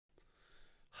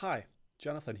Hi,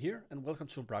 Jonathan here and welcome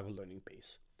to Umbraco Learning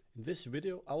Base. In this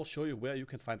video, I will show you where you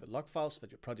can find the log files that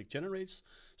your project generates,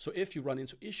 so if you run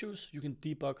into issues, you can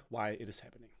debug why it is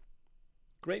happening.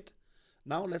 Great,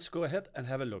 now let's go ahead and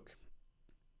have a look.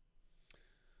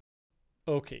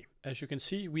 Okay, as you can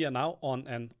see, we are now on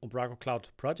an Umbraco Cloud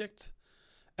project,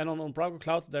 and on Umbraco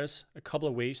Cloud there's a couple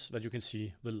of ways that you can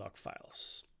see the log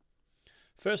files.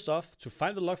 First off, to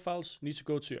find the log files, you need to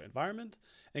go to your environment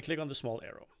and click on the small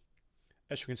arrow.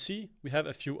 As you can see, we have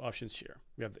a few options here.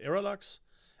 We have the error logs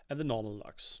and the normal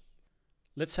logs.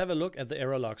 Let's have a look at the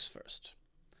error logs first.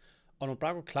 On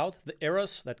Umbraco Cloud, the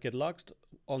errors that get logged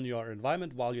on your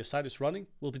environment while your site is running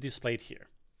will be displayed here.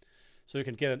 So you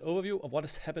can get an overview of what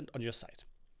has happened on your site.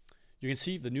 You can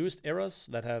see the newest errors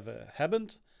that have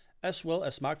happened, as well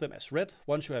as mark them as read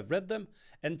once you have read them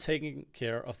and taken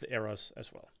care of the errors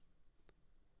as well.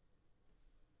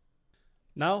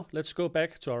 Now let's go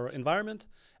back to our environment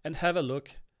and have a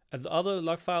look at the other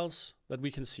log files that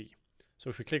we can see. So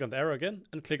if we click on the arrow again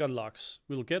and click on logs,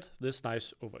 we will get this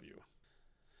nice overview.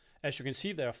 As you can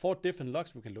see, there are 4 different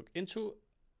logs we can look into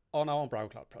on our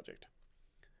Umbraco Cloud project.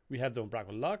 We have the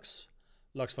Umbraco logs,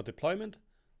 logs for deployment,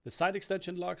 the site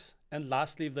extension logs, and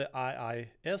lastly the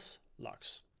IIS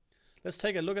logs. Let's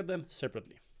take a look at them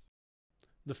separately.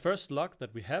 The first log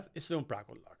that we have is the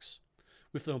Umbraco logs.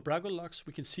 With the Umbraco logs,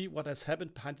 we can see what has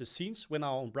happened behind the scenes when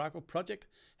our Umbraco project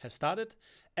has started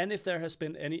and if there has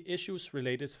been any issues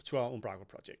related to our Umbraco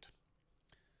project.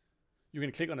 You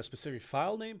can click on a specific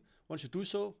file name. Once you do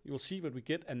so, you will see that we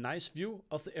get a nice view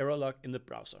of the error log in the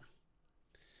browser.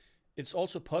 It's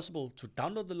also possible to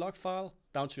download the log file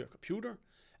down to your computer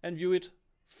and view it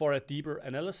for a deeper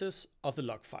analysis of the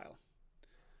log file.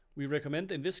 We recommend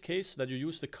in this case that you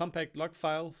use the compact log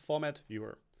file format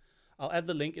viewer. I'll add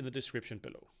the link in the description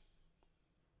below.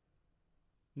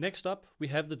 Next up, we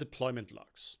have the deployment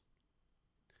logs.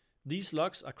 These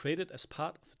logs are created as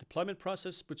part of the deployment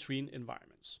process between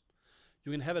environments.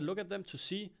 You can have a look at them to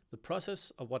see the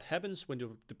process of what happens when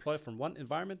you deploy from one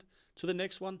environment to the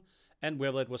next one and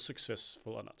whether it was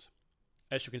successful or not.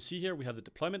 As you can see here, we have the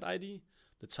deployment ID,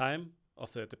 the time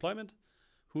of the deployment,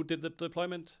 who did the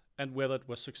deployment, and whether it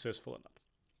was successful or not.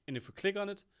 And if we click on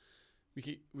it,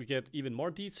 we get even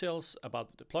more details about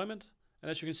the deployment,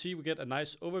 and as you can see, we get a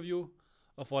nice overview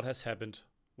of what has happened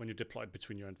when you deployed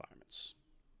between your environments.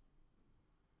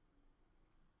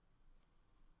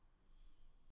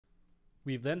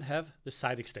 We then have the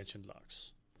site extension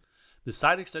logs. The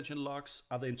site extension logs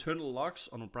are the internal logs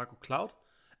on Umbraco Cloud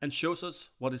and shows us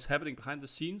what is happening behind the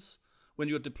scenes when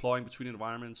you are deploying between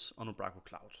environments on Umbraco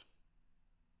Cloud.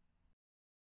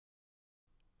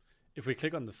 If we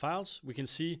click on the files, we can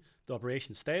see the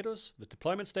operation status, the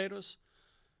deployment status,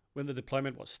 when the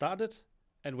deployment was started,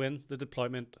 and when the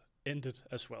deployment ended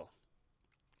as well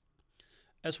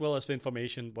as the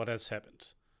information what has happened.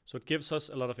 So it gives us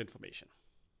a lot of information.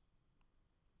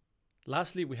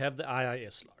 Lastly, we have the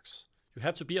IIS logs. You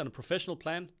have to be on a professional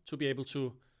plan to be able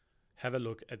to have a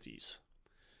look at these.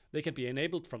 They can be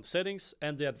enabled from settings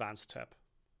and the advanced tab.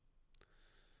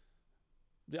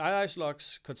 The IIS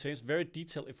logs contains very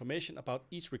detailed information about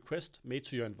each request made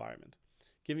to your environment,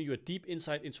 giving you a deep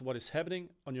insight into what is happening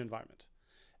on your environment.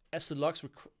 As the logs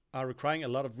are requiring a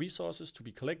lot of resources to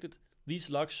be collected, these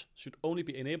logs should only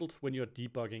be enabled when you are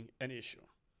debugging an issue.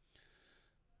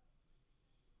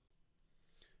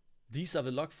 These are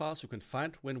the log files you can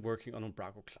find when working on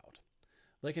Umbraco Cloud.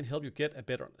 They can help you get a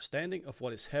better understanding of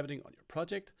what is happening on your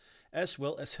project, as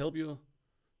well as help you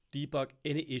debug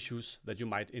any issues that you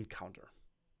might encounter.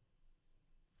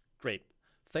 Great.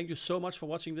 Thank you so much for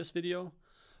watching this video.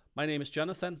 My name is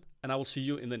Jonathan, and I will see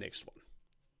you in the next one.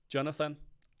 Jonathan,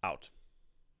 out.